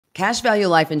Cash value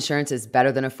life insurance is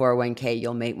better than a 401k.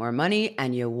 You'll make more money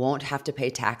and you won't have to pay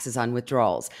taxes on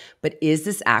withdrawals. But is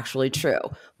this actually true?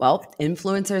 Well,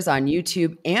 influencers on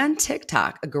YouTube and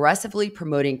TikTok aggressively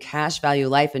promoting cash value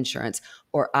life insurance,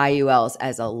 or IULs,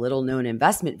 as a little known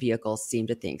investment vehicle seem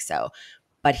to think so.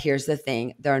 But here's the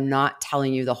thing, they're not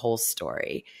telling you the whole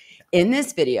story. In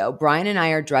this video, Brian and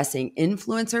I are addressing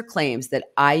influencer claims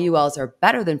that IULs are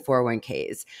better than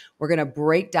 401ks. We're going to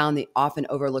break down the often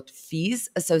overlooked fees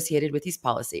associated with these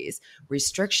policies,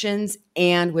 restrictions,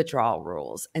 and withdrawal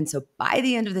rules. And so by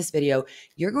the end of this video,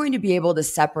 you're going to be able to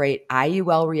separate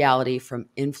IUL reality from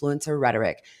influencer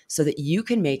rhetoric so that you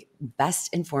can make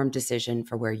best informed decision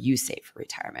for where you save for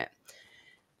retirement.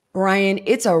 Brian,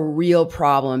 it's a real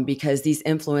problem because these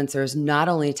influencers not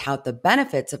only tout the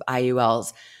benefits of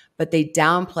IULs, but they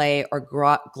downplay or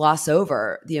gloss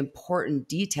over the important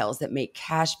details that make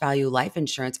cash value life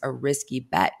insurance a risky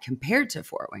bet compared to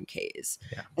 401ks,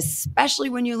 especially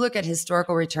when you look at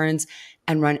historical returns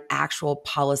and run actual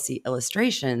policy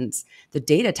illustrations. The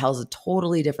data tells a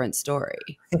totally different story.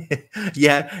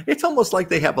 Yeah, it's almost like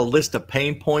they have a list of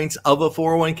pain points of a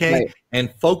 401k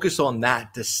and focus on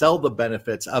that to sell the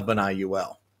benefits of an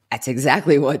IUL. That's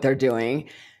exactly what they're doing.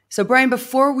 So Brian,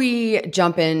 before we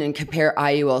jump in and compare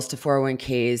IULs to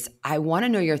 401ks, I want to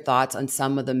know your thoughts on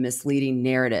some of the misleading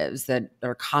narratives that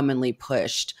are commonly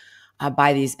pushed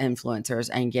by these influencers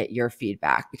and get your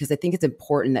feedback, because I think it's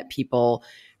important that people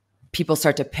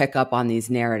start to pick up on these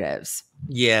narratives.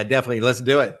 Yeah, definitely. Let's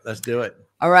do it. Let's do it.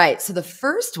 All right. So the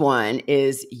first one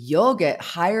is you'll get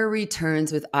higher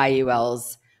returns with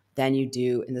IULs than you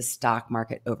do in the stock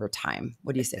market over time.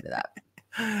 What do you say to that?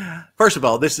 First of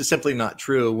all, this is simply not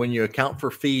true when you account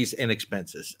for fees and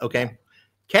expenses, okay?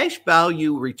 Cash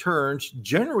value returns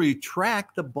generally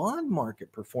track the bond market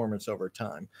performance over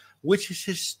time, which has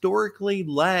historically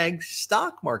lagged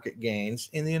stock market gains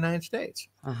in the United States.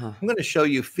 I'm going to show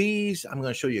you fees, I'm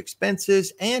going to show you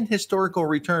expenses and historical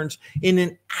returns in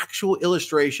an actual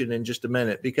illustration in just a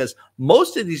minute, because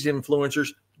most of these influencers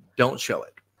don't show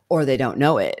it. Or they don't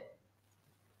know it.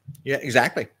 Yeah,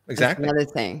 exactly. Exactly. That's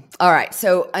another thing. All right.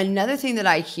 So another thing that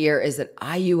I hear is that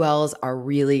IULs are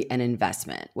really an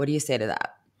investment. What do you say to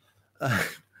that?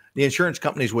 The insurance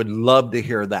companies would love to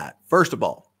hear that. First of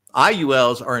all,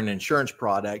 IULs are an insurance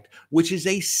product, which is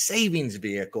a savings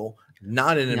vehicle,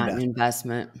 not an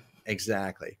investment.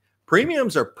 Exactly.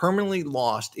 Premiums are permanently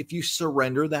lost if you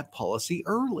surrender that policy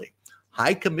early.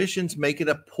 High commissions make it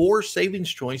a poor savings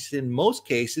choice in most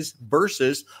cases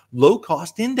versus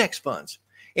low-cost index funds.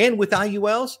 And with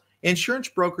IULs, insurance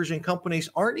brokers and companies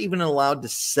aren't even allowed to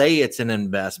say it's an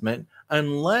investment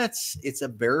unless it's a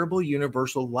variable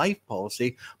universal life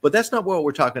policy. But that's not what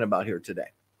we're talking about here today.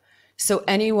 So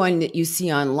anyone that you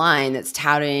see online that's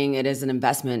touting it as an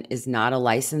investment is not a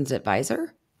licensed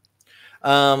advisor?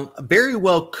 Very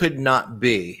well could not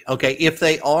be. Okay. If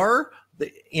they are,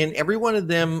 in every one of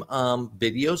them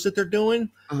videos that they're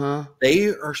doing, they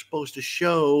are supposed to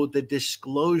show the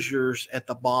disclosures at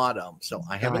the bottom. So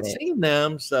I haven't seen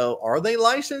them. So are they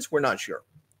licensed? We're not sure.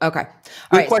 Okay.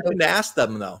 Good question to ask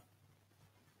them, though.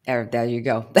 There you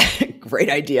go. Great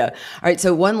idea. All right.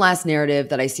 So one last narrative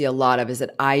that I see a lot of is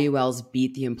that IULs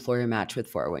beat the employer match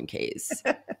with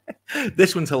 401ks.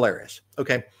 This one's hilarious.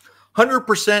 Okay.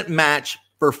 100% match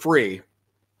for free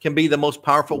can be the most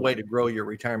powerful way to grow your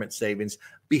retirement savings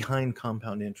behind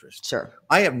compound interest. Sure.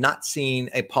 I have not seen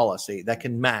a policy that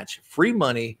can match free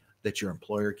money that your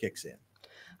employer kicks in.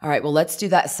 All right. Well, let's do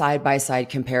that side-by-side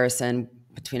comparison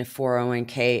between a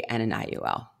 401k and an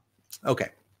IUL. Okay.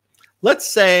 Let's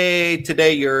say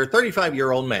today you're a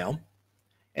 35-year-old male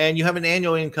and you have an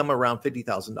annual income around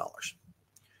 $50,000.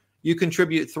 You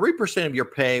contribute 3% of your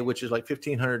pay, which is like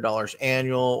 $1,500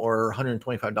 annual or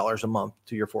 $125 a month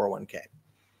to your 401k.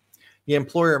 The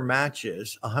employer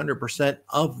matches 100%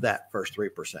 of that first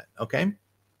 3%, okay?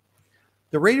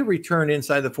 The rate of return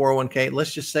inside the 401k,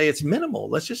 let's just say it's minimal.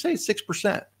 Let's just say it's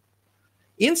 6%.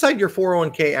 Inside your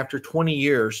 401k after 20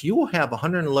 years, you will have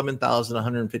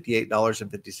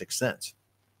 $111,158.56.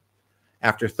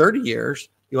 After 30 years,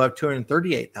 you'll have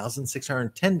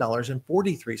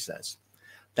 $238,610.43.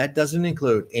 That doesn't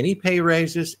include any pay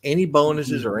raises, any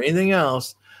bonuses, or anything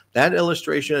else. That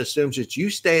illustration assumes that you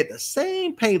stay at the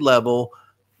same pay level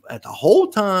at the whole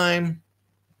time.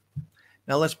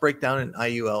 Now let's break down an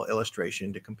IUL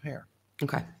illustration to compare.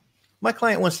 Okay. My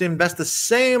client wants to invest the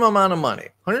same amount of money,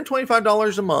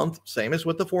 $125 a month, same as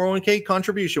what the 401k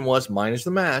contribution was, minus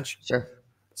the match. Sure.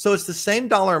 So it's the same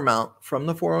dollar amount from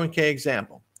the 401k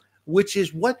example, which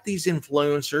is what these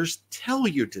influencers tell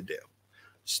you to do.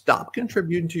 Stop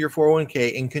contributing to your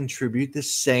 401k and contribute the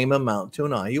same amount to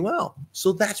an IUL.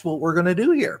 So that's what we're going to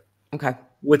do here. Okay.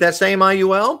 With that same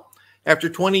IUL, after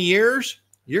 20 years,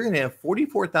 you're going to have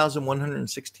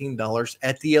 $44,116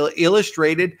 at the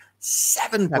illustrated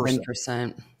 7%.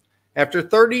 7%. After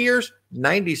 30 years,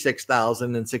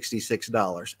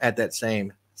 $96,066 at that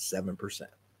same 7%.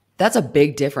 That's a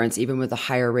big difference, even with a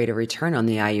higher rate of return on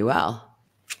the IUL.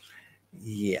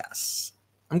 Yes.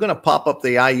 I'm going to pop up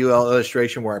the IUL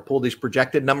illustration where I pull these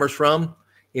projected numbers from.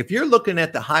 If you're looking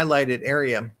at the highlighted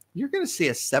area, you're going to see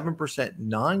a 7%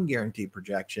 non-guaranteed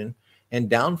projection. And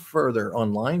down further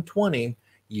on line 20,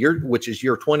 which is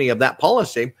year 20 of that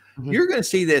policy, you're going to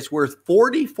see that it's worth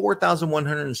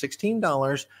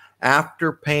 $44,116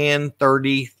 after paying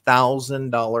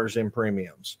 $30,000 in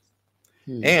premiums.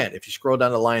 And if you scroll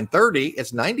down to line 30,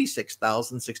 it's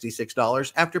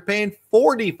 $96,066 after paying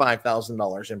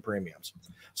 $45,000 in premiums.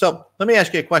 So let me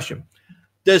ask you a question.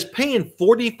 Does paying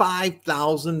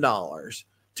 $45,000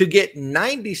 to get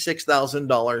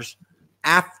 $96,000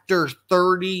 after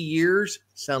 30 years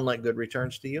sound like good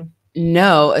returns to you?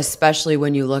 No, especially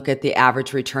when you look at the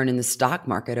average return in the stock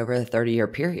market over a 30-year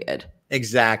period.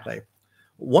 Exactly.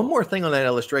 One more thing on that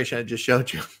illustration I just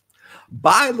showed you.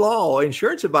 By law,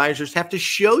 insurance advisors have to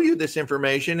show you this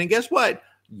information. And guess what?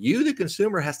 You, the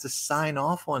consumer, has to sign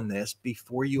off on this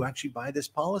before you actually buy this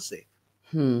policy.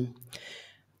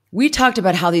 We talked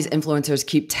about how these influencers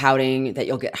keep touting that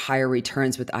you'll get higher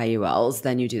returns with IULs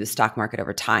than you do the stock market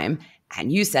over time.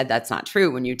 And you said that's not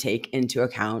true when you take into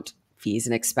account fees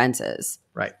and expenses.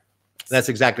 Right. That's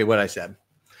exactly what I said.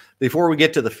 Before we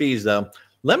get to the fees, though,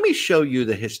 let me show you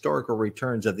the historical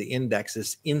returns of the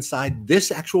indexes inside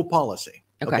this actual policy.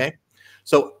 Okay.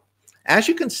 So as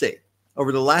you can see,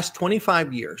 over the last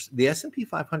 25 years, the S&P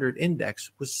 500 index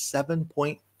was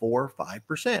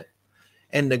 7.45%,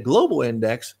 and the global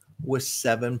index was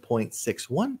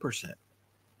 7.61%.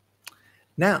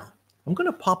 Now, I'm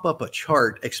going to pop up a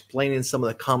chart explaining some of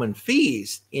the common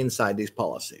fees inside these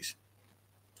policies.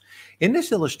 In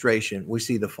this illustration, we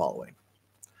see the following.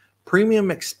 Premium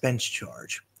expense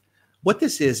charge. What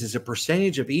this is a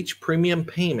percentage of each premium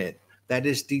payment that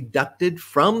is deducted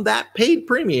from that paid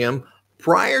premium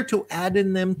prior to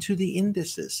adding them to the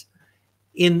indices.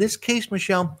 In this case,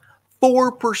 Michelle,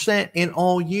 4% in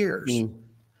all years.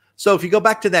 So if you go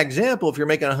back to that example, if you're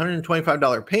making a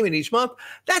 $125 payment each month,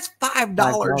 that's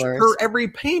 $5 per every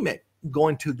payment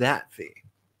going to that fee.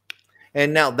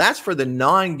 And now that's for the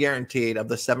non-guaranteed of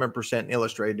the 7%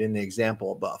 illustrated in the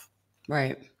example above.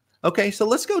 Right. Okay, so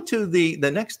let's go to the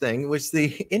next thing, which the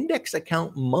index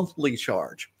account monthly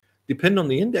charge. Depending on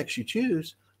the index you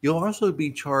choose, you'll also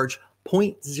be charged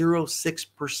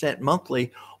 0.06%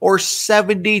 monthly or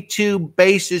 72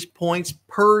 basis points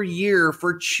per year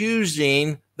for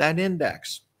choosing that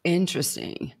index.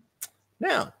 Interesting.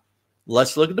 Now,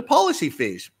 let's look at the policy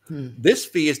fees. This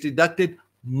fee is deducted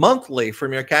monthly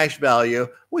from your cash value,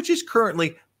 which is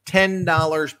currently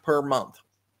 $10 per month.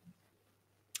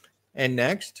 And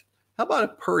next, how about a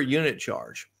per unit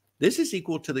charge? This is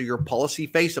equal to your policy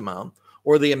face amount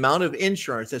or the amount of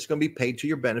insurance that's going to be paid to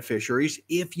your beneficiaries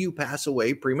if you pass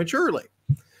away prematurely.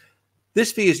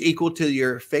 This fee is equal to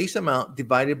your face amount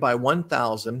divided by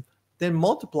 1,000, then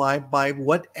multiplied by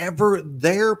whatever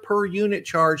their per unit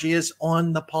charge is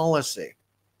on the policy.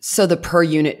 So the per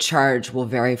unit charge will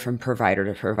vary from provider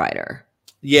to provider.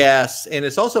 Yes, and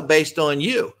it's also based on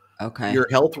you. Okay. Your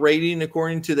health rating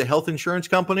according to the health insurance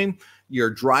company,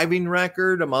 your driving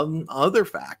record, among other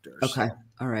factors. Okay.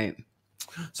 All right.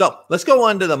 So let's go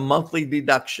on to the monthly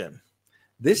deduction.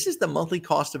 This is the monthly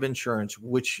cost of insurance,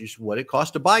 which is what it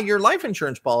costs to buy your life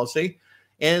insurance policy,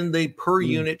 and the per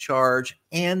unit charge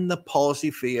and the policy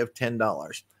fee of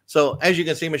 $10. So as you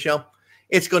can see, Michelle,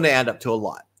 it's going to add up to a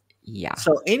lot. Yeah.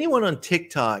 So anyone on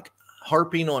TikTok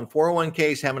harping on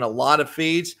 401ks, having a lot of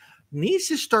fees, needs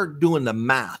to start doing the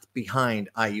math behind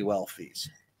IUL fees.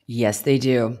 Yes, they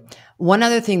do. One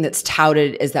other thing that's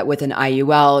touted is that with an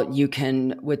IUL, you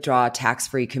can withdraw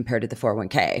tax-free compared to the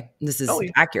 401k. This is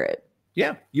accurate.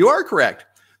 Yeah, you are correct.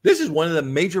 This is one of the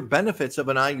major benefits of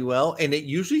an IUL, and it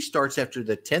usually starts after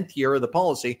the 10th year of the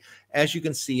policy, as you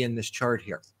can see in this chart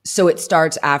here. So it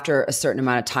starts after a certain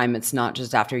amount of time. It's not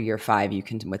just after year 5 you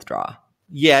can withdraw.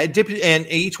 Yeah, and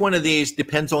each one of these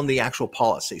depends on the actual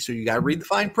policy. So you got to read the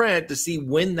fine print to see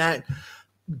when that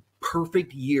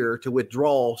perfect year to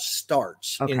withdraw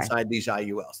starts inside these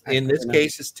IULs. In this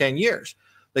case, it's 10 years.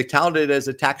 They tout it as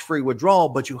a tax-free withdrawal,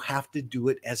 but you have to do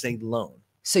it as a loan.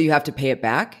 So you have to pay it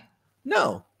back?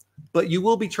 No, but you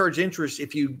will be charged interest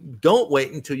if you don't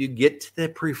wait until you get to the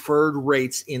preferred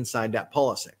rates inside that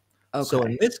policy. Okay. So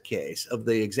in this case of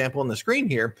the example on the screen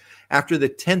here, after the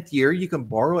 10th year, you can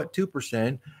borrow at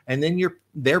 2%, and then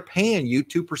they're paying you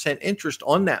 2% interest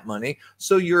on that money.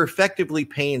 So you're effectively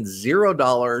paying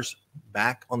 $0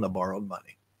 back on the borrowed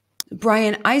money.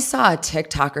 Brian, I saw a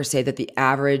TikToker say that the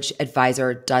average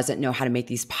advisor doesn't know how to make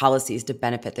these policies to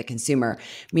benefit the consumer,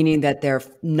 meaning that they're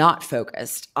not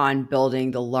focused on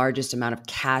building the largest amount of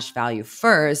cash value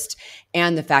first,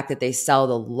 and the fact that they sell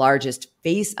the largest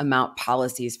face amount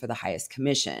policies for the highest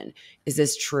commission. Is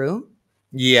this true?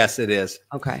 Yes, it is.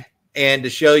 Okay. And to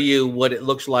show you what it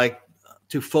looks like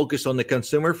to focus on the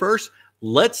consumer first,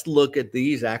 let's look at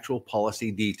these actual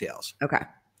policy details. Okay.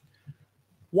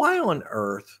 Why on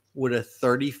earth would a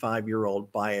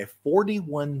 35-year-old buy a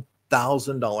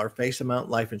 $41,000 face amount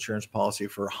life insurance policy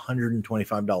for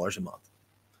 $125 a month?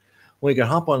 Well, you can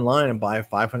hop online and buy a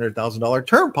 $500,000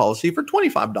 term policy for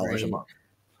 $25 a month.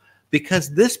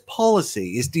 Because this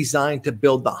policy is designed to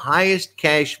build the highest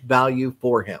cash value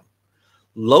for him.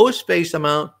 Lowest face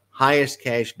amount, highest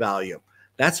cash value.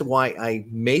 That's why I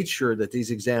made sure that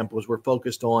these examples were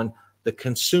focused on the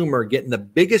consumer getting the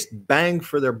biggest bang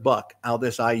for their buck out of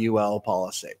this IUL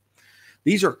policy.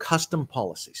 These are custom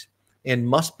policies and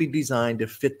must be designed to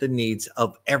fit the needs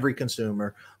of every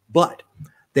consumer, but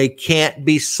they can't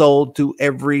be sold to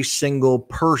every single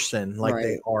person like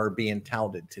they are being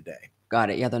touted today. Got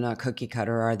it. Yeah, they're not cookie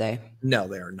cutter, are they? No,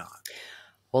 they are not.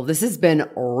 Well, this has been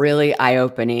really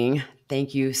eye-opening.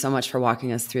 Thank you so much for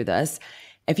walking us through this.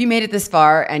 If you made it this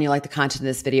far and you like the content of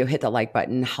this video, hit the like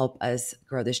button, help us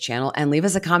grow this channel, and leave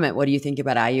us a comment. What do you think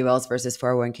about IULs versus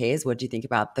 401ks? What do you think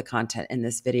about the content in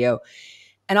this video?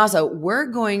 And also, we're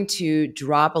going to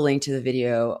drop a link to the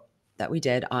video that we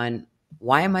did on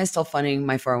why am I still funding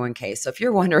my 401k? So if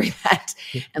you're wondering that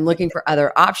and looking for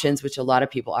other options, which a lot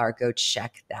of people are, go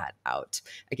check that out.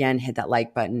 Again, hit that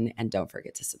like button and don't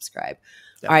forget to subscribe.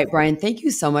 Definitely. All right, Brian, thank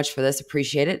you so much for this.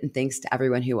 Appreciate it. And thanks to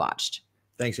everyone who watched.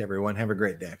 Thanks, everyone. Have a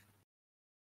great day.